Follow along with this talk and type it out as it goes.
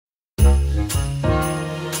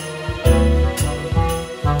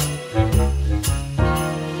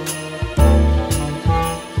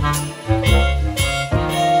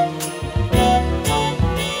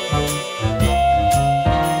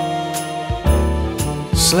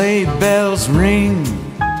sleigh bells ring.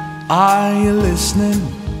 Are you listening?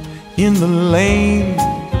 In the lane,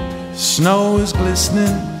 snow is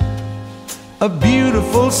glistening. A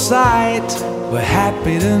beautiful sight. We're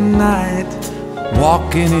happy tonight,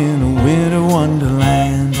 walking in a winter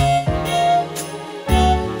wonderland.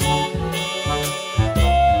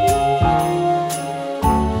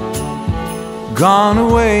 Gone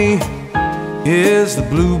away is the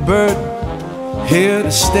bluebird, here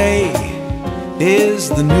to stay is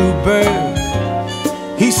the new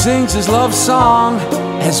bird. He sings his love song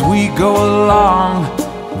as we go along,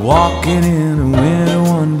 walking in a winter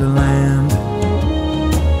wonderland.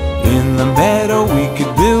 In the meadow we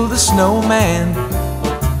could build a snowman,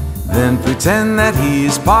 then pretend that he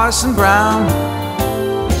is Parson Brown.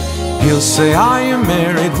 He'll say, are you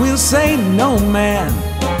married? We'll say, no man.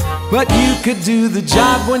 But you could do the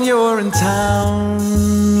job when you're in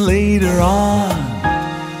town. Later on,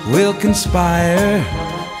 we'll conspire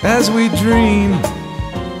as we dream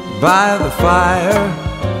by the fire,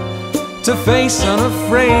 to face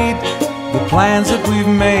unafraid the plans that we've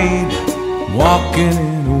made, walking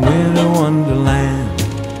in a winter wonderland.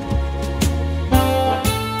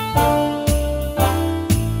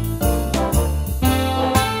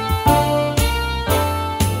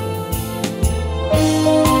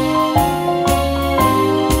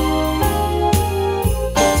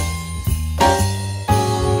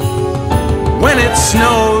 When it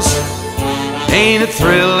snows, ain't it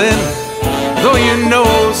thrilling? Though your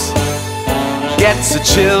nose gets a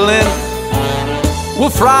chillin',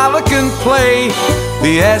 we'll frolic and play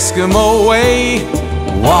the Eskimo way,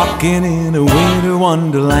 walking in a winter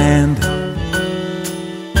wonderland.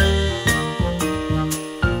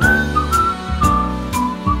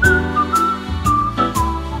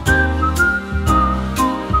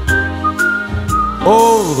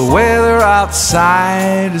 Oh, the weather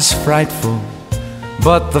outside is frightful,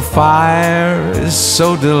 but the fire is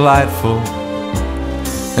so delightful.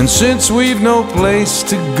 And since we've no place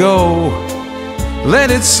to go, let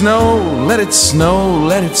it snow, let it snow,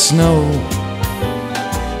 let it snow.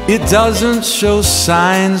 It doesn't show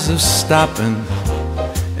signs of stopping,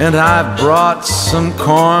 and I've brought some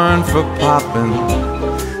corn for popping.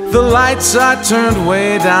 The lights are turned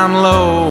way down low.